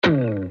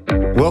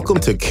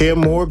Welcome to Care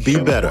More, Be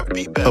Better,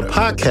 a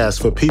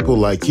podcast for people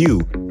like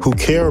you who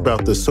care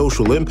about the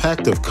social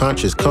impact of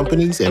conscious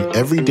companies and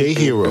everyday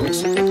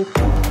heroes.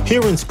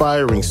 Hear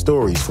inspiring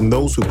stories from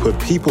those who put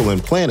people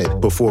and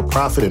planet before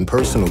profit and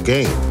personal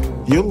gain.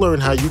 You'll learn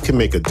how you can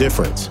make a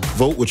difference,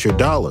 vote with your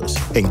dollars,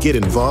 and get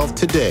involved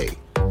today.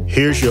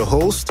 Here's your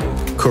host,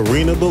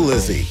 Karina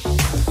Belizzi.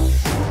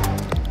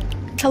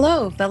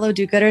 Hello, fellow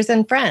do-gooders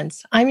and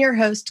friends. I'm your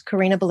host,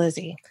 Karina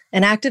Belizzi,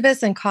 an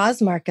activist and cause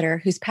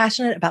marketer who's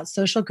passionate about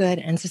social good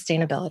and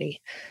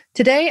sustainability.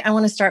 Today, I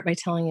want to start by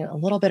telling you a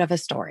little bit of a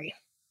story.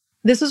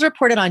 This was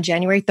reported on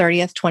January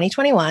 30th,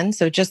 2021,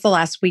 so just the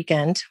last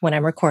weekend when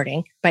I'm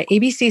recording, by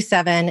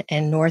ABC7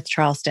 in North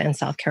Charleston,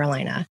 South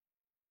Carolina.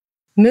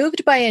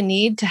 Moved by a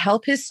need to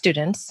help his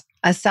students,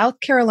 a South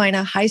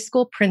Carolina high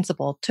school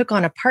principal took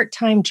on a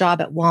part-time job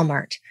at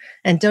Walmart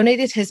and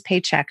donated his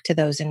paycheck to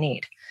those in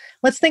need.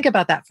 Let's think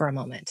about that for a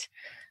moment.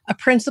 A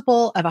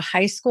principal of a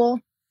high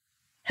school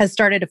has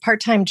started a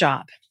part-time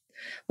job.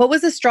 What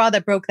was the straw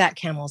that broke that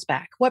camel's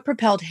back? What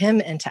propelled him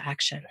into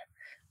action?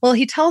 Well,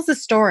 he tells the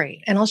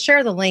story, and I'll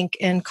share the link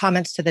in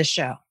comments to this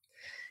show.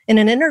 In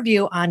an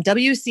interview on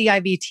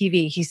WCIV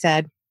TV, he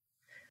said,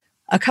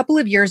 "A couple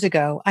of years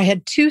ago, I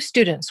had two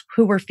students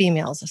who were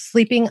females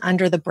sleeping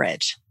under the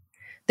bridge.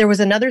 There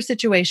was another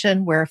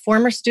situation where a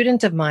former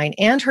student of mine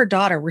and her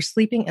daughter were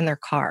sleeping in their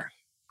car.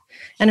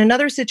 And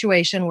another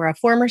situation where a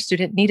former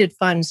student needed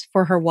funds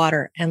for her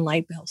water and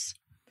light bills."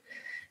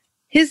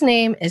 His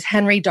name is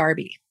Henry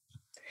Darby,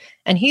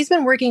 and he's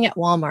been working at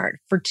Walmart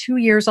for 2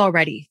 years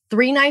already,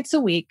 3 nights a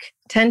week,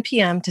 10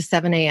 p.m. to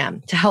 7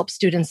 a.m. to help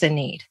students in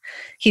need.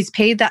 He's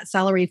paid that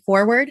salary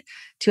forward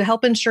to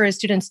help ensure his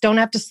students don't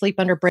have to sleep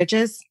under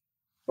bridges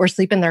or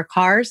sleep in their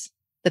cars,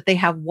 that they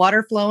have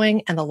water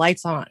flowing and the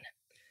lights on.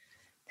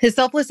 His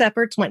selfless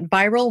efforts went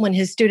viral when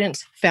his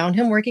students found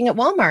him working at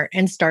Walmart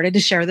and started to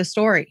share the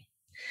story.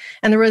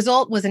 And the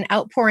result was an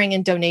outpouring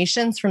in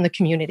donations from the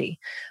community.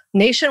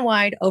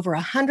 Nationwide, over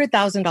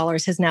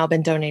 $100,000 has now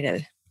been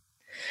donated.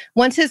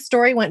 Once his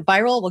story went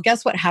viral, well,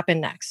 guess what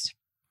happened next?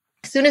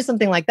 As soon as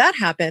something like that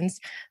happens,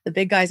 the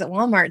big guys at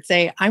Walmart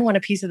say, "I want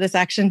a piece of this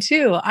action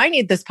too. I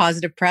need this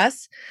positive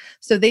press."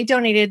 So they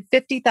donated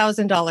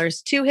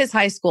 $50,000 to his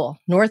high school,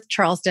 North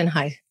Charleston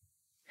High.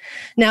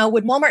 Now,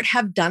 would Walmart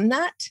have done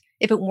that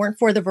if it weren't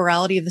for the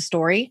virality of the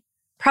story?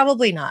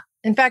 Probably not.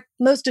 In fact,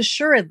 most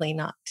assuredly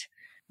not.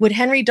 Would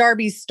Henry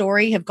Darby's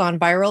story have gone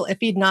viral if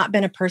he'd not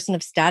been a person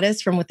of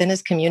status from within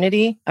his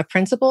community, a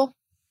principal?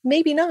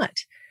 Maybe not.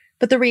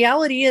 But the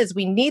reality is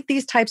we need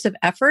these types of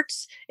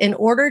efforts in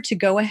order to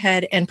go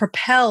ahead and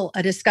propel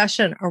a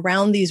discussion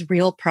around these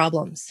real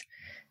problems.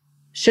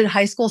 Should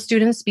high school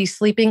students be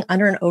sleeping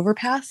under an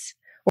overpass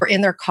or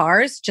in their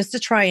cars just to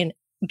try and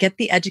get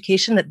the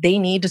education that they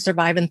need to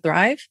survive and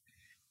thrive?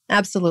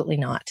 Absolutely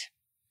not.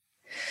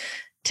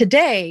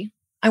 Today,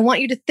 I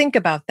want you to think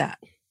about that.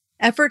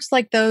 Efforts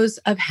like those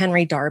of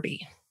Henry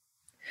Darby.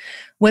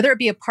 Whether it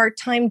be a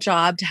part-time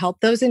job to help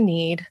those in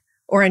need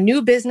or a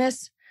new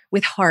business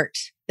with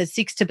heart that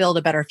seeks to build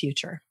a better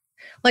future,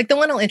 like the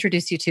one I'll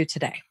introduce you to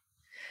today.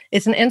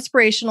 It's an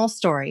inspirational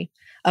story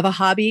of a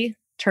hobby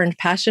turned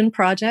passion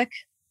project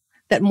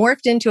that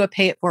morphed into a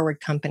pay-it-forward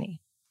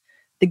company.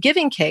 The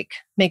Giving Cake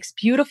makes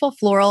beautiful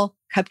floral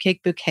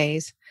cupcake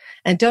bouquets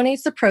and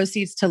donates the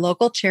proceeds to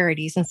local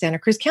charities in Santa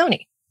Cruz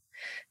County,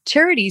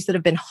 charities that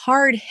have been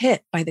hard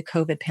hit by the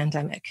COVID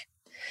pandemic.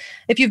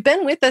 If you've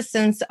been with us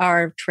since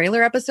our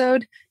trailer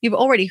episode, you've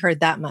already heard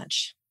that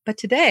much. But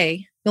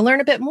today, you'll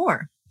learn a bit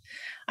more.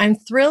 I'm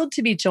thrilled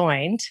to be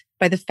joined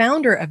by the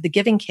founder of The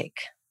Giving Cake,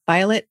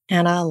 Violet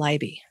Anna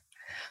Leiby.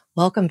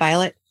 Welcome,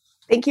 Violet.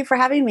 Thank you for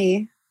having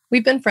me.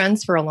 We've been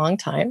friends for a long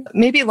time,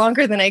 maybe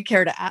longer than I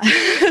care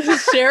to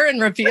share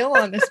and reveal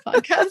on this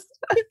podcast.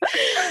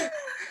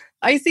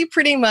 I see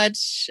pretty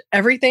much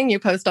everything you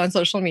post on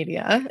social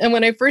media. And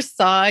when I first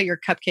saw your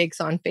cupcakes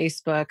on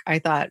Facebook, I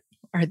thought,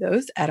 are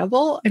those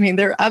edible? I mean,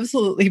 they're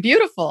absolutely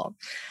beautiful.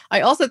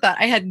 I also thought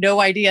I had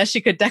no idea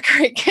she could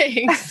decorate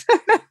cakes.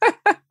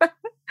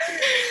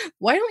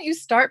 Why don't you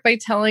start by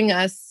telling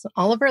us,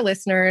 all of our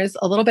listeners,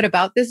 a little bit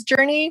about this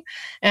journey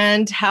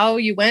and how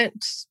you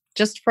went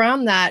just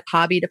from that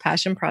hobby to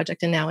passion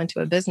project and now into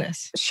a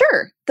business?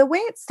 Sure. The way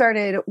it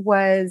started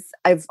was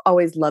I've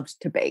always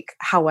loved to bake.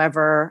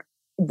 However,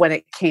 when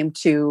it came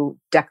to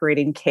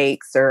decorating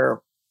cakes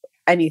or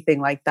anything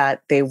like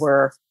that, they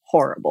were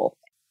horrible.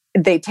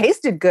 They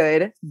tasted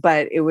good,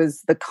 but it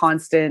was the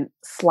constant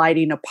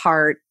sliding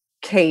apart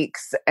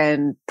cakes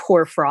and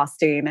poor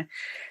frosting.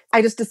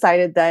 I just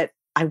decided that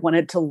I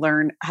wanted to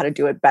learn how to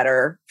do it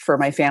better for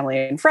my family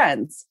and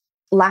friends.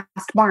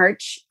 Last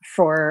March,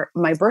 for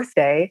my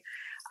birthday,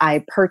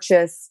 I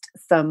purchased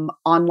some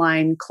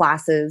online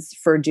classes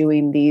for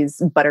doing these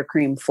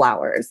buttercream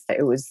flowers.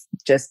 It was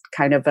just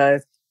kind of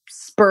a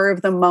spur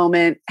of the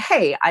moment.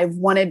 Hey, I've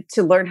wanted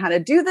to learn how to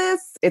do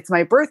this. It's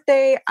my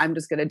birthday. I'm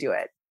just going to do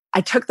it. I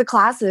took the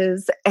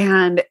classes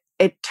and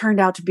it turned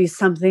out to be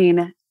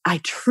something I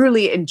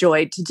truly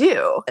enjoyed to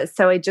do.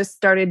 So I just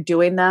started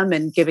doing them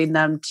and giving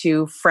them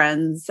to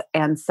friends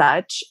and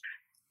such.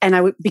 And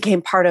I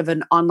became part of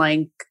an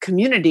online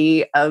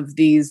community of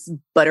these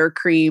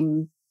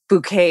buttercream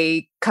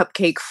bouquet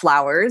cupcake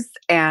flowers.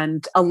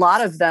 And a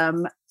lot of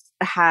them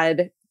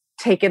had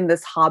taken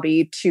this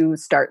hobby to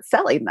start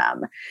selling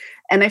them.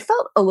 And I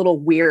felt a little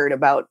weird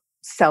about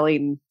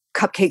selling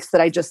cupcakes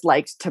that I just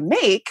liked to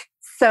make.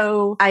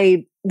 So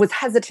I was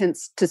hesitant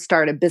to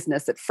start a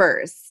business at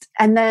first.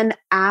 And then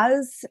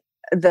as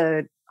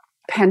the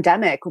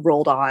pandemic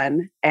rolled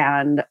on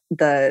and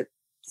the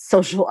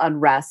social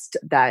unrest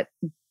that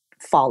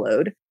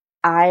followed,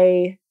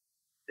 I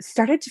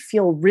started to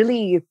feel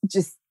really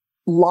just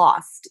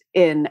lost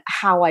in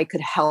how I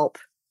could help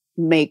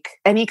make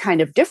any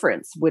kind of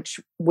difference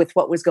with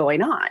what was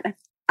going on.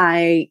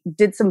 I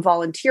did some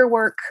volunteer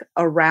work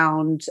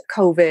around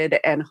COVID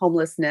and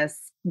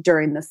homelessness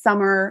during the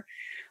summer,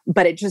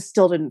 but it just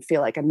still didn't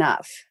feel like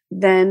enough.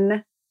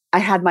 Then I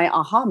had my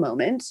aha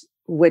moment,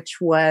 which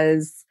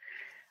was,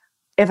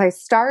 if I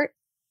start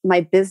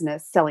my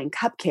business selling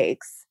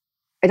cupcakes,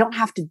 I don't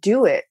have to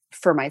do it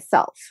for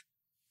myself.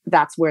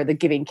 That's where the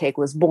Giving Cake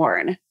was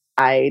born.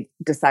 I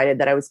decided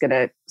that I was going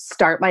to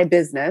start my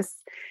business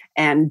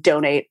and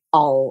donate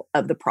all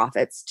of the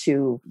profits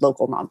to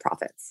local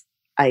nonprofits.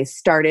 I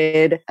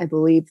started, I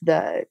believe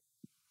the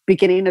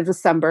beginning of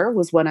December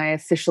was when I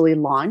officially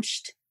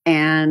launched,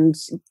 and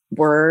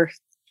we're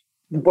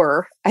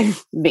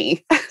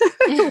me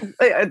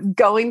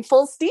going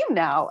full steam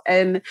now.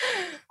 And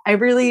I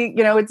really,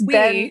 it's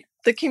been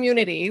the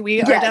community.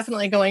 We are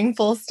definitely going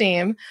full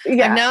steam.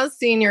 Yeah. I've now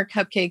seen your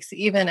cupcakes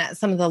even at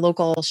some of the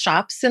local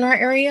shops in our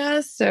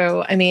area.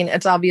 So, I mean,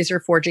 it's obvious you're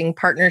forging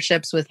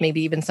partnerships with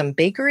maybe even some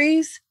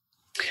bakeries.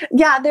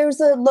 Yeah, there's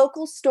a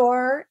local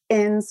store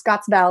in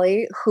Scotts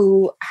Valley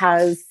who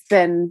has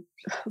been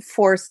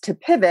forced to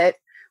pivot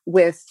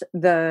with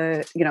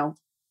the,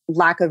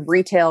 lack of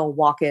retail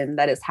walk-in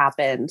that has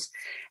happened.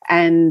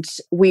 And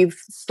we've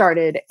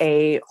started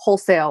a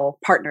wholesale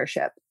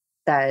partnership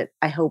that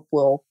I hope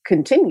will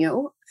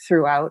continue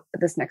throughout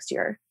this next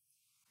year.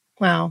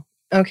 Wow.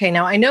 Okay.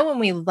 Now, I know when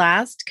we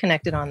last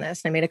connected on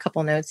this, and I made a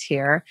couple notes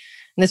here,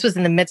 and this was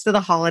in the midst of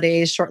the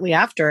holidays, shortly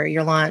after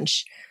your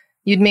launch,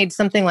 you'd made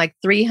something like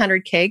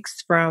 300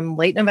 cakes from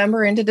late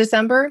November into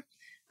December.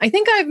 I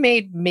think I've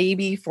made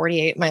maybe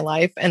 48 in my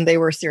life, and they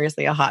were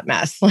seriously a hot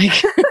mess. Like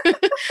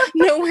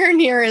nowhere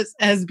near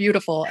as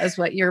beautiful as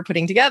what you're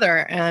putting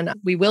together. And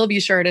we will be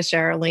sure to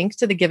share a link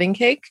to the Giving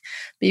Cake,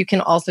 but you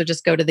can also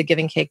just go to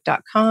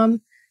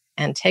thegivingcake.com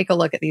and take a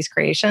look at these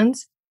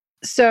creations.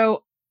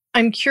 So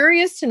I'm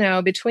curious to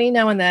know, between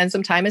now and then,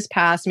 some time has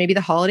passed, maybe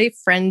the holiday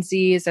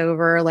frenzy is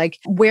over. Like,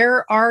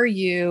 where are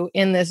you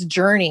in this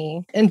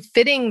journey and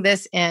fitting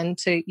this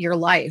into your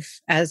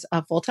life as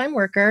a full-time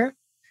worker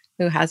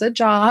who has a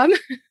job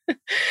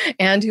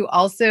and who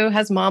also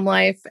has mom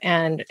life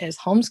and is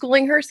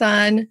homeschooling her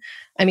son?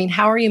 I mean,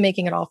 how are you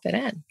making it all fit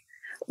in?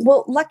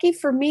 Well, lucky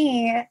for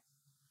me,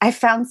 I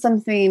found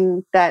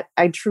something that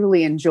I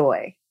truly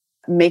enjoy,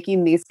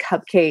 making these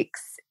cupcakes.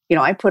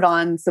 I put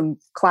on some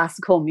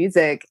classical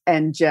music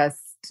and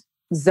just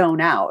zone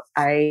out.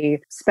 I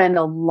spend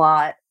a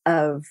lot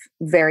of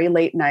very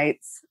late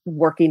nights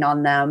working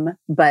on them,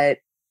 but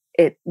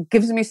it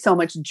gives me so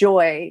much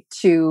joy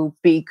to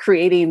be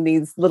creating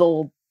these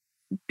little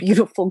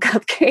beautiful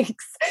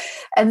cupcakes.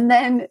 And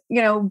then,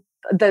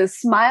 the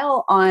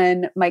smile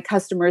on my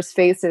customers'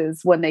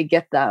 faces when they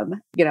get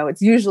them,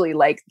 it's usually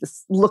like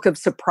this look of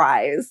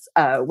surprise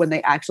when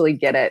they actually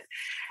get it.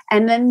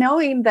 And then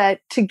knowing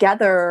that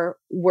together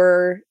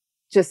we're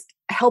just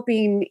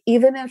helping,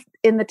 even if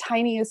in the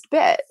tiniest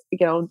bit.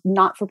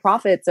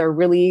 Not-for-profits are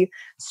really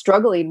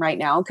struggling right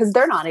now because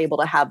they're not able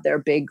to have their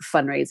big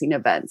fundraising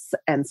events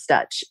and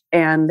such.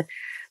 And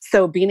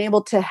so being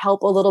able to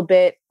help a little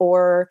bit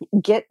or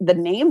get the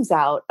names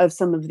out of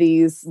some of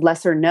these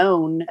lesser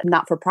known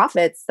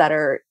not-for-profits that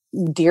are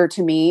dear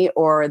to me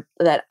or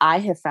that I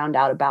have found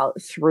out about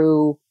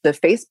through the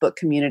Facebook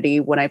community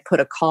when I put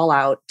a call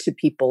out to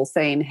people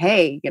saying,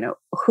 hey,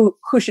 who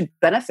should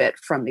benefit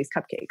from these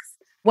cupcakes?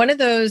 One of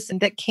those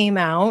that came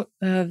out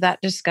of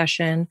that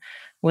discussion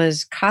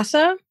was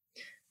CASA,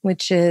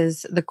 which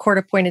is the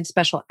court-appointed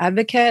special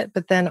advocate.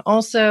 But then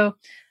also,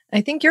 I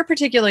think you're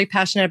particularly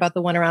passionate about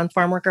the one around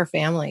farm worker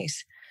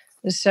families.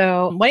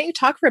 So why don't you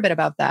talk for a bit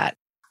about that?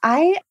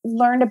 I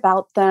learned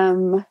about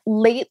them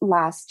late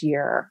last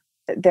year.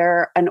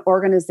 They're an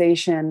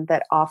organization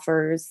that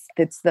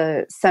it's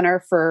the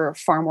Center for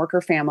Farm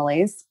Worker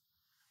Families.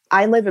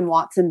 I live in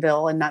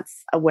Watsonville, and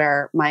that's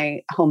where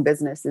my home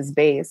business is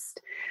based.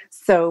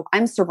 So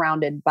I'm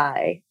surrounded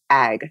by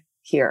ag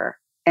here,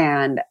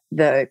 and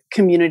the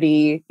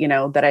community,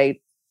 that I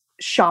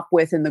shop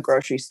with in the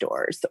grocery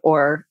stores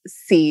or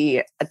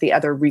see at the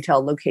other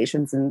retail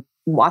locations in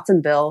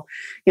Watsonville,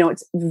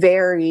 it's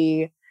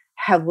very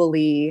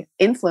heavily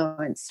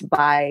influenced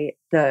by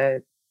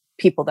the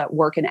people that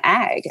work in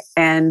ag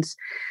and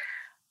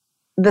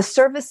the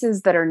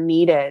services that are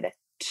needed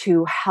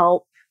to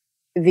help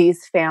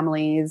these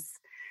families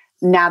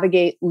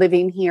navigate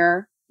living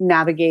here,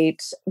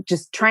 navigate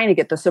just trying to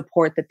get the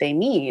support that they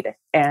need.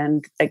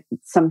 And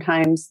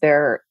sometimes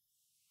they're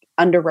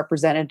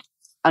underrepresented,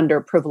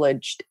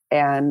 underprivileged.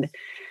 And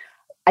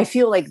I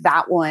feel like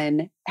that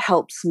one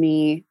helps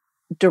me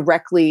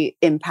directly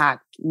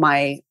impact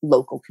my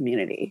local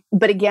community.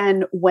 But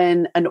again,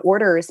 when an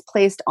order is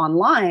placed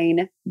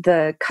online,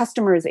 the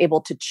customer is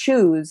able to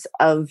choose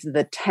of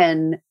the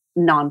 10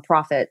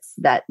 nonprofits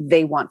that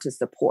they want to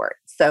support.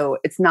 So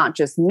it's not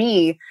just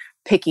me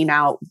picking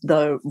out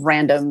the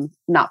random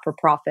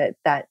not-for-profit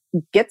that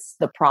gets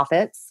the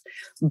profits,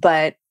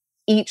 but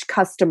each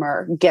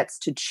customer gets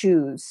to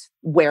choose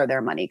where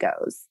their money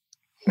goes.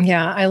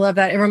 Yeah, I love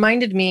that. It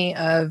reminded me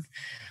of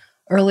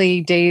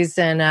early days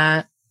in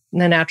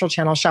the Natural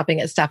Channel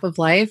shopping at Staff of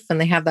Life, and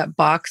they have that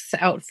box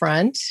out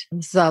front.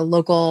 This is a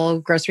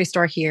local grocery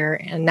store here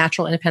and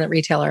natural independent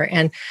retailer.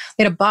 And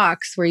they had a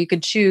box where you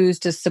could choose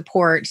to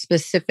support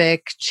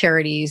specific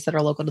charities that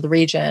are local to the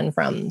region,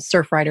 from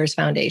Surf Riders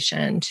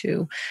Foundation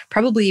to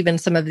probably even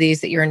some of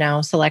these that you're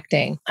now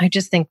selecting. I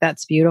just think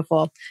that's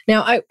beautiful.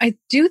 Now, I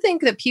do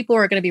think that people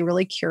are going to be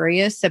really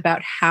curious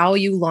about how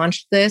you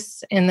launched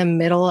this in the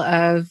middle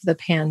of the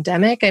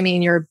pandemic. I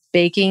mean, you're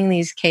baking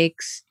these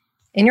cakes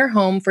in your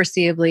home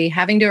foreseeably,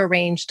 having to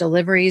arrange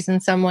deliveries in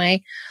some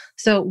way.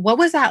 So what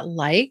was that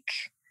like?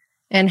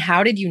 And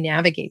how did you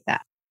navigate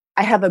that?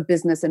 I have a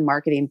business and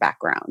marketing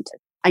background.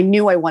 I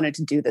knew I wanted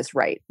to do this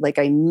right. Like,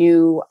 I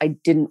knew I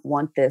didn't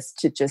want this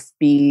to just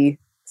be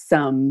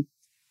some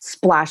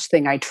splash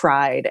thing I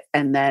tried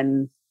and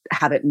then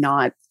have it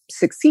not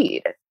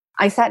succeed.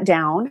 I sat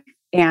down,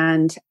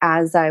 and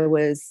as I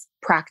was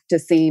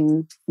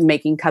practicing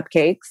making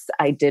cupcakes,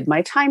 I did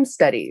my time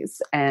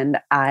studies and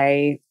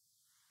I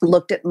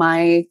looked at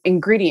my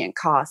ingredient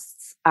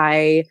costs.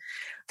 I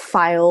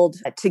filed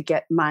to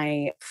get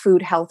my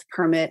food health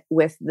permit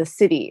with the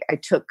city. I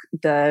took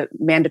the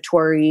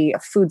mandatory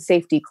food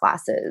safety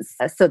classes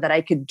so that I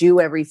could do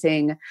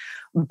everything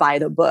by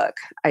the book.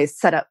 I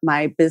set up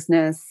my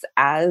business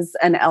as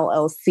an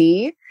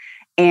LLC.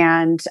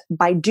 And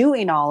by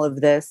doing all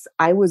of this,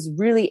 I was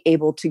really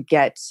able to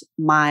get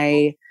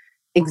my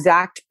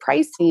exact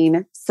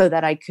pricing so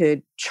that I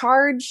could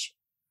charge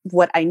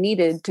what I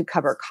needed to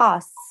cover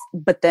costs,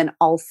 but then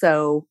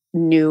also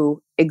knew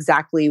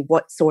exactly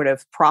what sort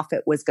of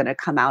profit was going to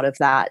come out of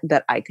that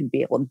I could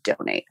be able to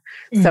donate.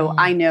 Mm-hmm. So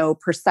I know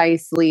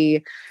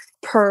precisely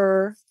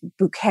per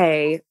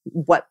bouquet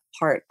what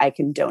part I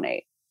can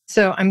donate.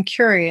 So I'm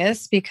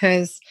curious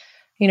because,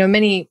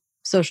 many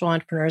social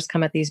entrepreneurs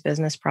come at these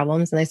business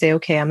problems and they say,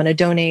 okay, I'm going to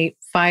donate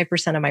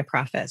 5% of my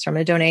profits, or I'm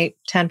going to donate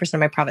 10% of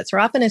my profits, or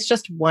often it's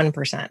just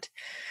 1%.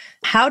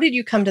 How did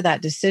you come to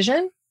that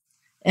decision?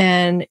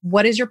 And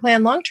what is your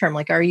plan long-term?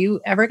 Like, are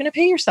you ever going to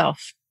pay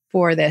yourself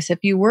for this if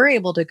you were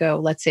able to go,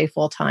 let's say,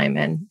 full-time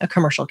in a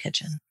commercial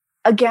kitchen?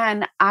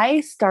 Again,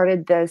 I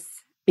started this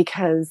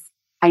because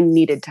I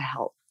needed to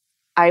help.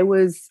 I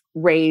was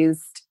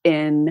raised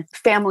in a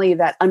family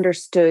that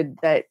understood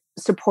that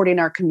supporting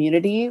our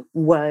community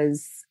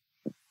was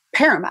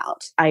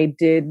paramount. I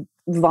did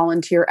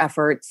volunteer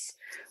efforts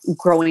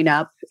growing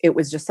up. It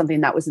was just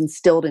something that was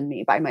instilled in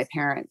me by my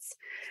parents.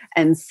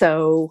 And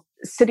so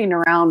sitting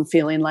around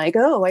feeling like,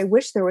 oh, I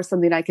wish there was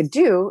something I could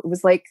do, it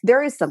was like,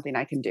 there is something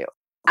I can do.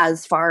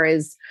 As far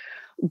as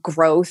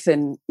growth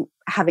and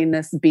having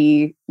this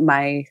be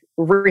my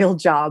real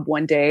job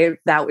one day,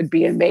 that would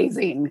be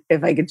amazing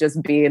if I could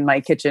just be in my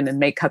kitchen and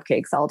make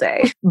cupcakes all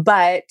day.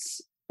 But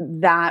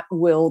that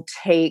will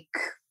take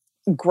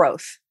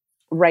growth.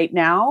 Right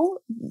now,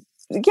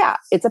 yeah,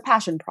 it's a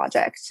passion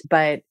project.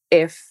 But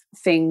if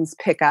things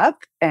pick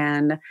up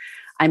and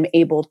I'm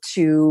able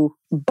to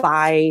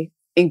buy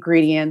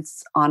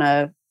ingredients on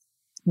a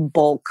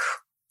bulk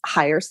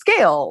higher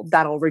scale,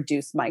 that'll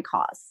reduce my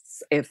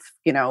costs. If,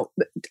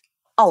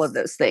 all of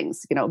those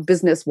things,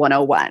 business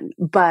 101.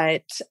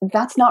 But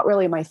that's not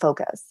really my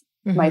focus.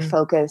 Mm-hmm. My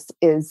focus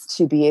is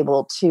to be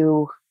able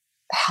to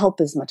help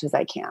as much as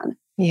I can.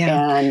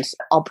 Yeah. And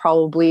I'll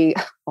probably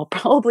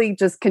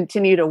just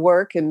continue to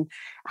work and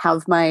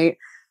have my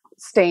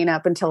staying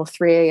up until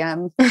 3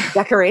 a.m.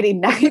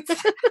 decorating nights.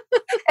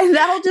 And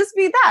that'll just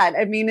be that.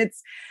 I mean,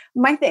 it's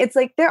my thing. It's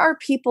like there are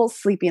people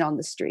sleeping on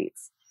the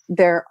streets.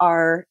 There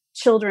are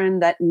children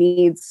that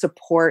need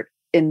support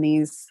in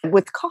these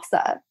with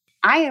CASA.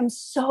 I am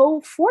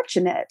so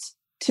fortunate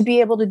to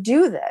be able to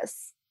do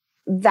this.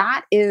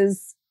 That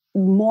is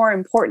more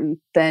important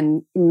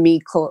than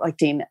me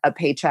collecting a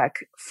paycheck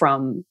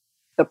from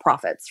the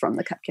profits from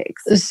the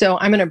cupcakes. So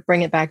I'm going to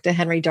bring it back to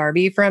Henry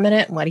Darby for a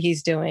minute and what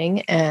he's doing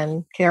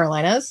in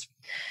Carolinas.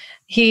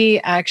 He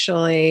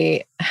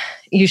actually,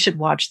 you should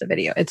watch the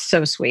video. It's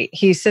so sweet.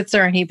 He sits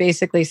there and he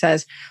basically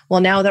says,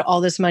 well, now that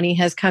all this money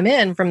has come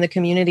in from the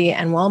community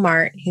and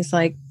Walmart, he's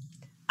like,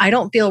 I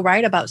don't feel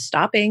right about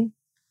stopping.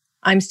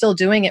 I'm still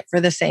doing it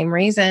for the same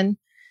reason.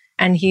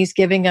 And he's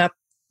giving up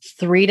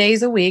 3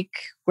 days a week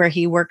where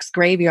he works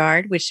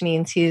graveyard, which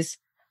means he's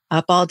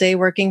up all day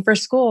working for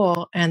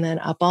school and then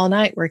up all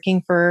night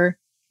working for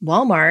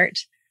Walmart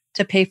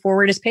to pay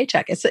forward his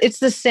paycheck. It's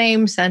the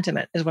same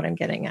sentiment is what I'm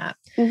getting at.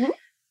 Mm-hmm.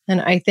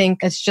 And I think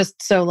it's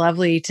just so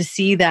lovely to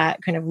see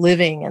that kind of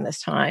living in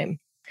this time.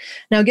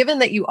 Now, given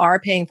that you are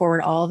paying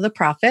forward all of the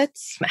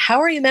profits, how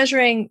are you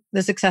measuring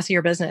the success of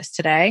your business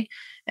today?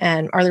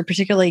 And are there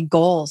particularly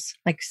goals,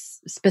 like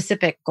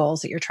specific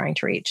goals that you're trying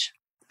to reach?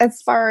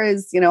 As far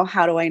as,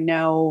 how do I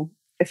know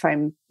if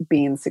I'm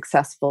being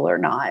successful or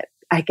not?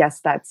 I guess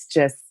that's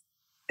just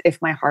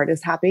if my heart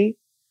is happy,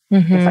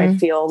 if I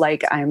feel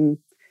like I'm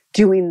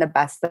doing the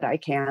best that I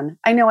can.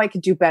 I know I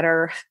could do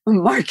better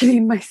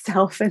marketing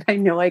myself, and I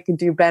know I could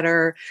do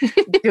better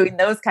doing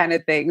those kind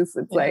of things.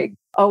 It's like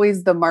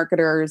always the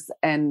marketers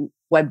and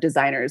web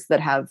designers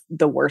that have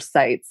the worst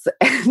sites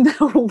and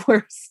the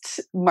worst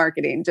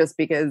marketing, just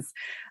because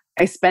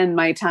I spend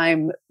my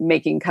time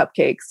making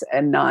cupcakes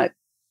and not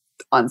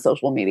on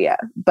social media.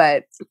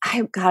 But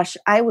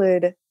I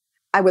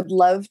would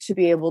love to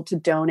be able to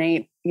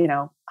donate,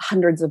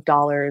 hundreds of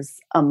dollars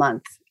a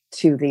month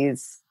to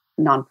these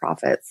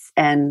nonprofits.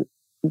 And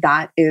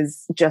that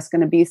is just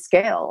going to be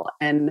scale.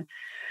 And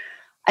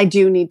I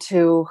do need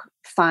to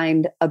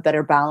find a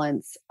better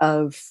balance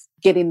of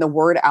getting the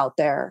word out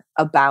there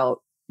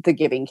about the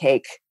giving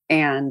cake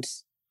and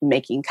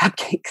making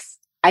cupcakes.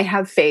 I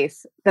have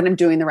faith that I'm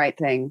doing the right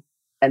thing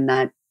and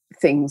that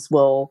things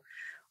will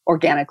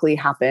organically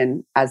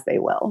happen as they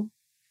will.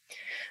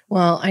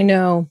 Well, I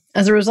know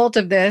as a result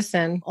of this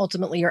and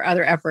ultimately your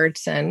other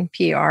efforts and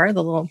PR,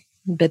 the little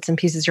bits and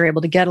pieces you're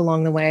able to get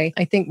along the way,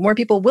 I think more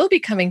people will be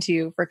coming to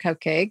you for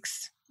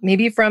cupcakes,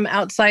 maybe from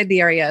outside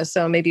the area.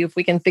 So maybe if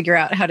we can figure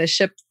out how to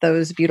ship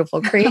those beautiful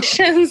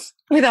creations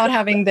without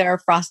having their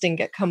frosting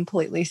get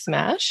completely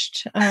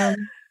smashed,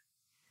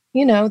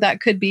 that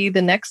could be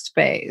the next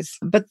phase.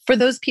 But for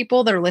those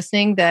people that are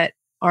listening that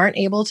aren't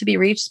able to be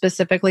reached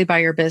specifically by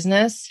your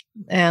business,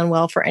 and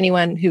for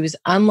anyone who's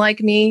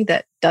unlike me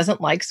that doesn't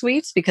like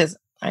sweets, because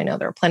I know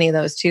there are plenty of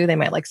those too, they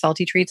might like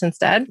salty treats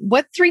instead.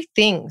 What 3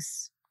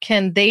 things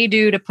can they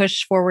do to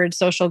push forward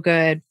social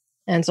good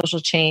and social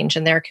change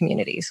in their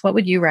communities? What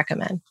would you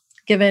recommend,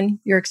 given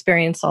your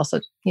experience also,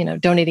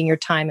 donating your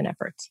time and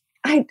efforts?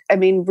 I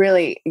mean,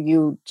 really,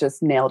 you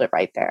just nailed it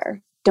right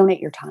there.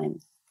 Donate your time.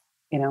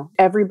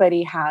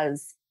 Everybody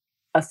has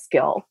a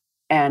skill,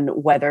 and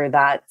whether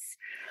that's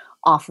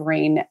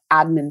offering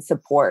admin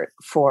support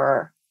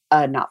for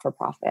a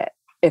not-for-profit,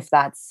 if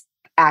that's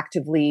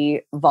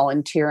actively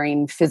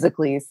volunteering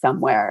physically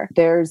somewhere,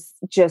 there's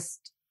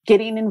just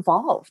getting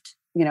involved.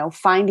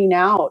 Finding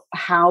out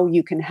how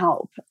you can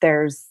help.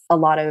 There's a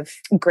lot of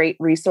great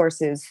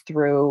resources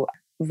through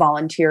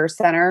Volunteer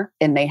Center,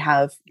 and they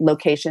have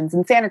locations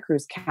in Santa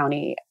Cruz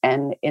County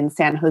and in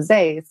San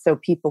Jose, so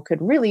people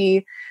could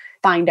really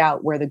find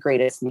out where the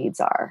greatest needs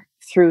are.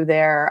 Through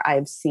there,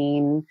 I've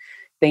seen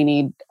they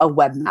need a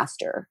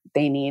webmaster.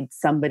 They need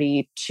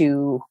somebody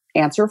to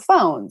answer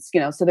phones,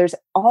 so there's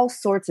all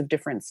sorts of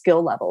different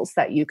skill levels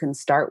that you can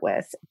start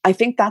with. I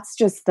think that's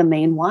just the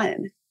main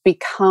one.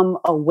 Become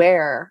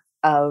aware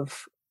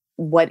of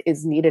what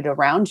is needed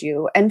around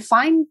you and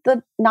find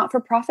the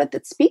not-for-profit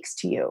that speaks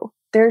to you.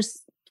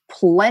 There's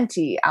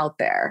plenty out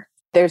there.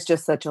 There's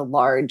just such a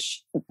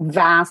large,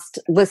 vast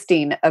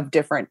listing of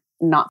different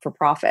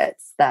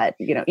not-for-profits that,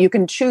 you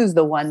can choose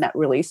the one that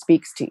really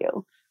speaks to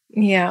you.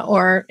 Yeah.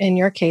 Or in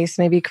your case,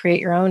 maybe create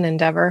your own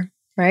endeavor,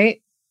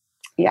 right?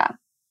 Yeah.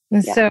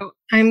 And so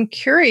I'm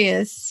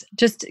curious,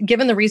 just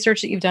given the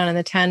research that you've done and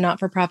the 10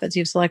 not-for-profits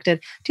you've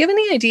selected, do you have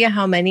any idea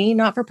how many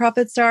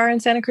not-for-profits there are in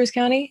Santa Cruz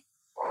County?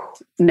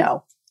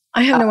 No.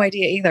 I have no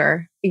idea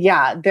either.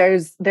 Yeah,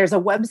 there's a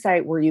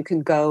website where you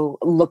can go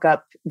look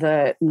up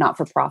the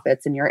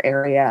not-for-profits in your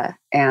area,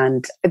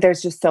 and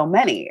there's just so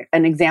many.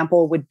 An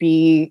example would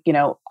be,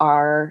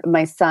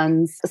 my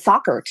son's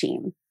soccer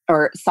team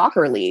or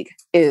soccer league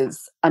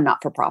is a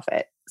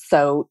not-for-profit.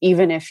 So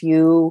even if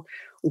you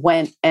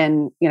went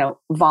and,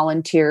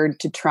 volunteered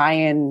to try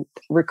and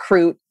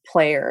recruit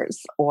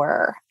players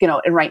or,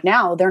 and right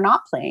now they're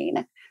not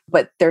playing,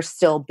 but there's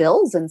still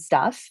bills and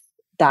stuff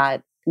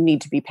that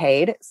need to be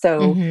paid.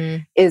 So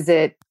is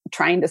it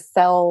trying to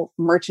sell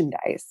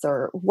merchandise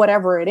or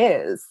whatever it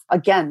is?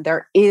 Again,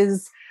 there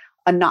is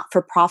a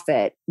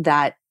not-for-profit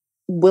that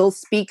will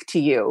speak to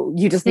you.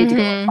 You just need to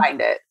go and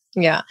find it.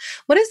 Yeah.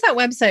 What is that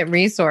website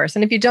resource?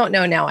 And if you don't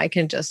know now, I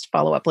can just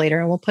follow up later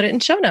and we'll put it in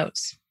show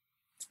notes.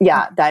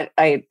 Yeah,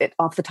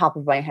 off the top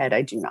of my head,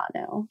 I do not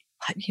know.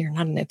 What? You're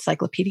not an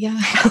encyclopedia?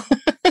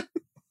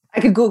 I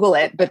could Google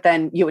it, but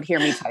then you would hear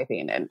me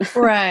typing in.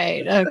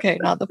 Right. Okay.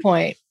 Not the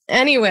point.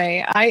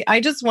 Anyway,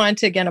 I just want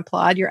to again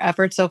applaud your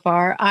efforts so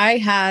far. I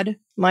had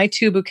my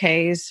 2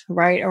 bouquets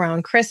right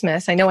around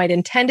Christmas. I know I'd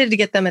intended to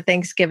get them at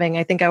Thanksgiving.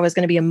 I think I was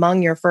going to be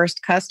among your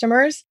first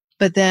customers,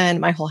 but then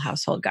my whole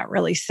household got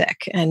really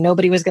sick and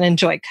nobody was going to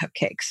enjoy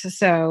cupcakes.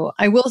 So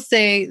I will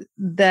say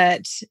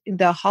that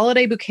the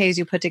holiday bouquets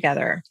you put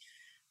together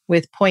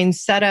with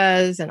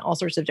poinsettias and all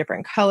sorts of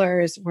different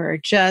colors were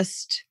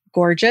just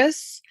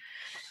gorgeous.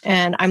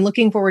 And I'm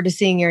looking forward to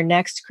seeing your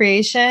next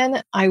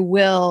creation. I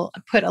will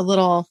put a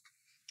little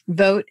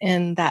vote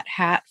in that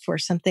hat for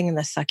something in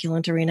the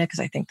succulent arena because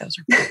I think those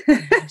are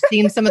I've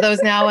seen some of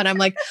those now and I'm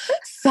like,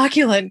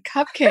 succulent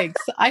cupcakes.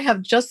 I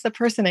have just the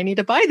person I need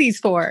to buy these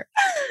for.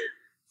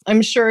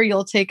 I'm sure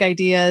you'll take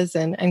ideas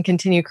and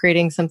continue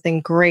creating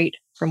something great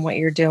from what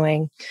you're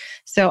doing.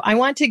 So I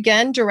want to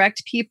again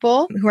direct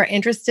people who are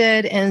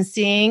interested in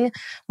seeing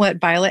what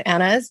Violet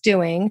Anna is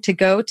doing to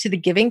go to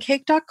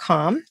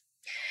thegivingcake.com.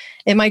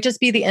 It might just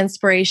be the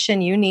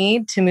inspiration you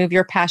need to move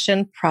your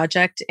passion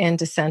project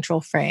into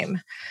central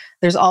frame.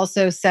 There's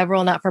also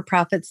several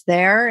not-for-profits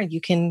there. You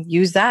can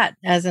use that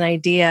as an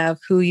idea of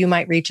who you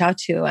might reach out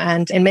to.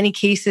 And in many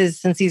cases,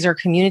 since these are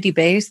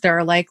community-based, there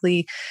are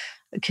likely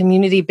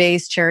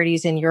community-based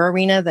charities in your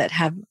arena that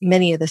have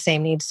many of the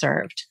same needs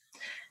served.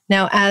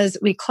 Now, as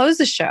we close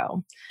the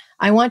show,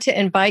 I want to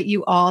invite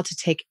you all to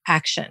take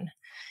action.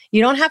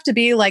 You don't have to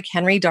be like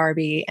Henry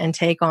Darby and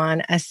take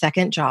on a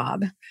second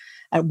job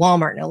at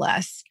Walmart, no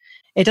less.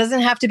 It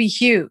doesn't have to be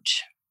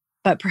huge,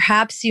 but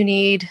perhaps you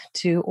need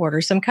to order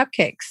some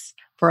cupcakes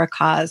for a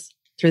cause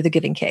through the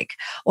Giving Cake,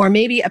 or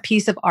maybe a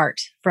piece of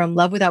art from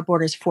Love Without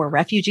Borders for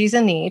refugees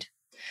in need.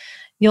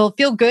 You'll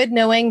feel good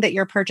knowing that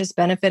your purchase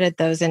benefited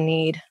those in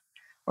need.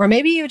 Or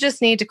maybe you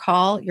just need to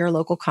call your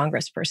local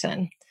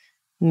congressperson.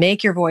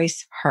 Make your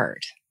voice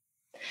heard.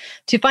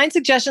 To find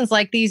suggestions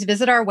like these,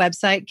 visit our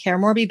website,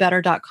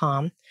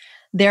 caremorebebetter.com.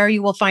 There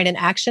you will find an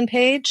action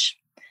page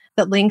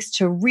that links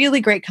to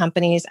really great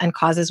companies and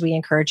causes we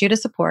encourage you to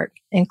support,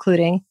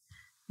 including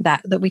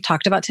that we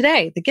talked about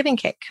today, the Giving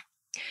Cake.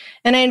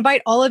 And I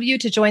invite all of you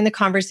to join the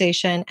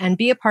conversation and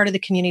be a part of the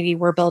community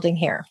we're building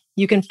here.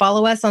 You can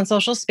follow us on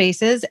social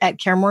spaces at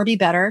Care More Be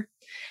Better,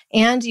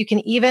 and you can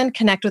even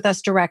connect with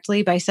us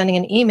directly by sending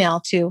an email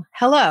to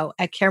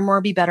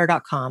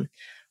hello@caremorebebetter.com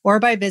or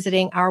by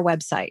visiting our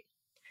website.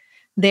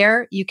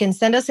 There, you can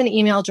send us an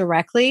email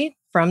directly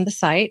from the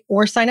site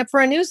or sign up for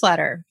a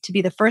newsletter to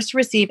be the first to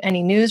receive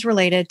any news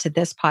related to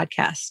this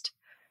podcast.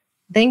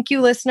 Thank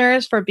you,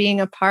 listeners, for being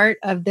a part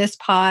of this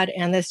pod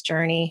and this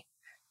journey,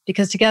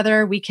 because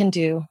together we can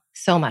do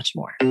so much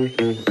more.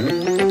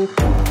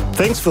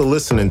 Thanks for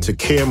listening to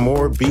Care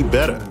More, Be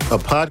Better, a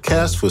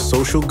podcast for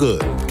social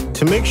good.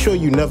 To make sure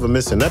you never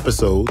miss an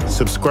episode,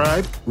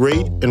 subscribe,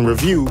 rate, and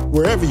review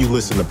wherever you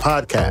listen to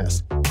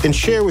podcasts, and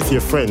share with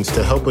your friends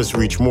to help us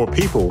reach more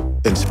people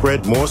and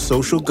spread more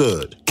social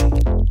good.